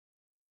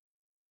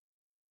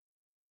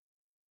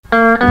The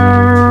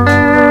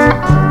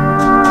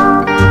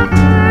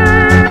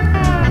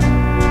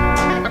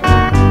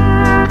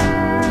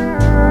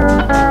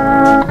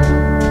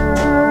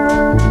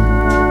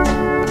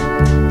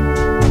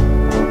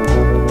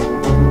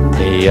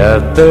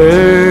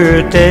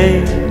other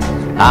day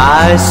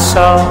I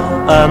saw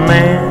a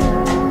man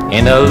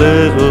in a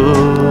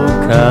little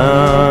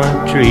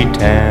country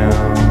town.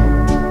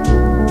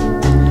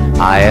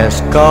 I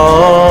asked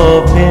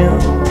of him,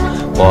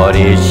 "What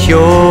is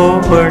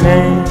your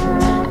name?"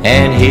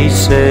 And he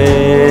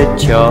said,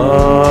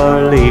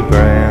 "Charlie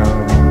Brown."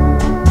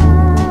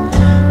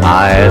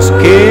 I asked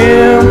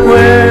him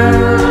where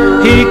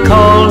he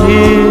called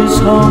his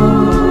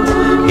home.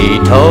 He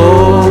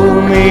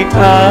told me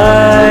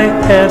I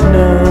have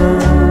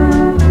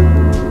none.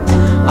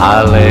 I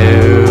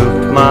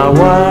left my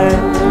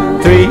wife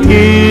 3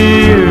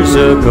 years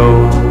ago,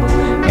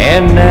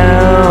 and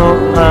now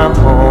I'm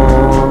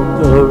on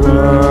the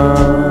run.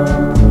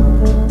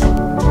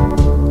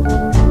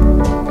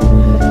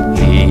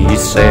 He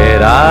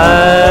said,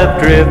 "I've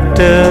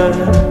drifted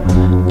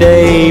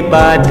day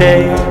by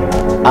day.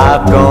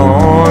 I've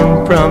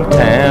gone from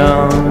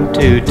town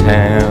to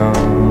town.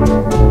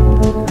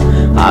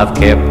 I've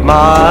kept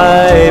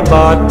my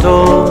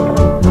bottle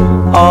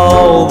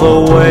all the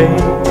way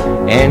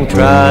and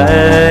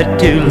tried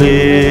to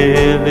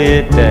live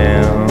it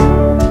down.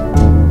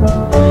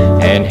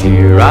 And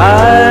here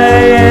I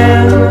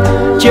am,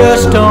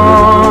 just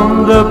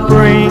on the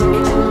brink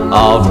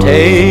of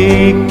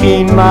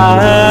taking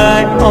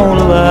my own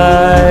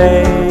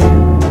life.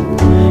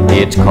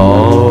 It's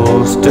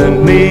costing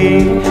me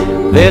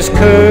this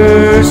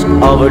curse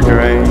of a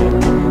drink,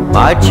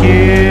 my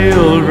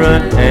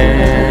children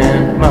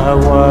and my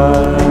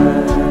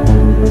wife.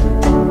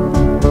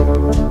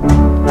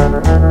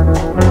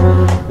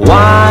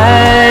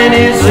 Wine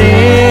is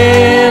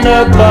in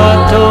a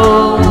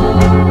bottle,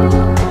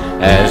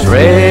 as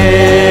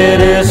red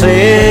as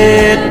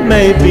it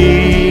may be.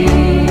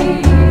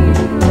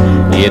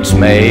 It's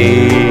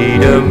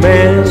made a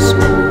mess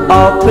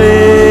of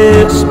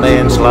this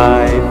man's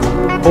life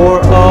for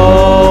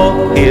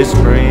all his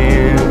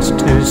friends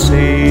to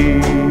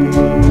see.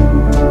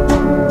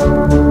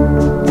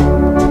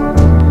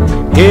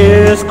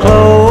 His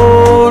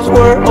clothes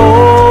were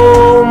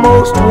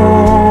almost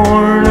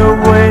worn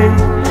away.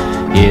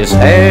 His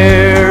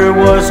hair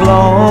was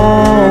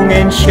long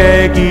and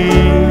shaggy.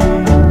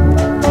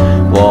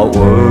 What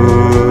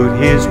would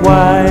his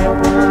wife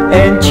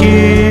and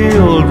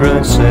children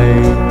say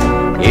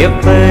if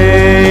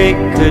they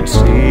could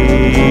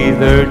see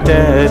their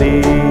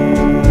daddy?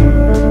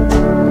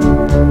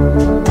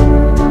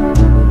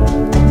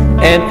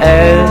 And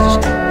as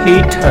he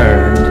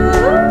turned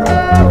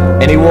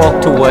and he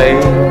walked away,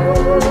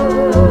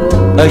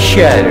 a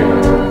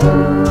shattered,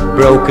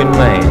 broken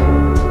man,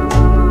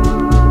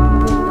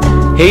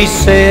 he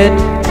said,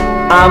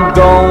 "I'm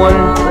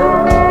going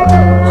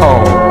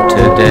home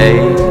today,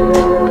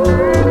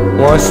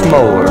 once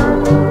more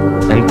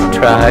and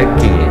try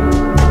again.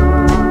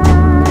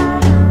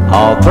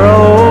 I'll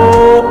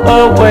throw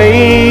away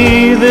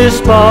this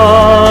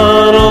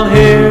bottle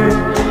here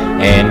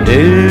and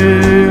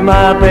do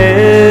my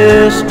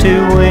best to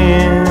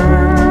win,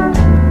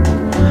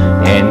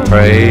 and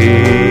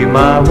pray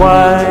my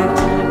wife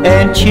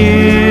and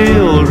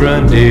children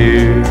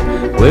dear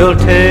will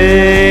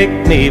take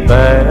me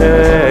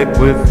back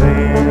with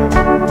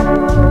them."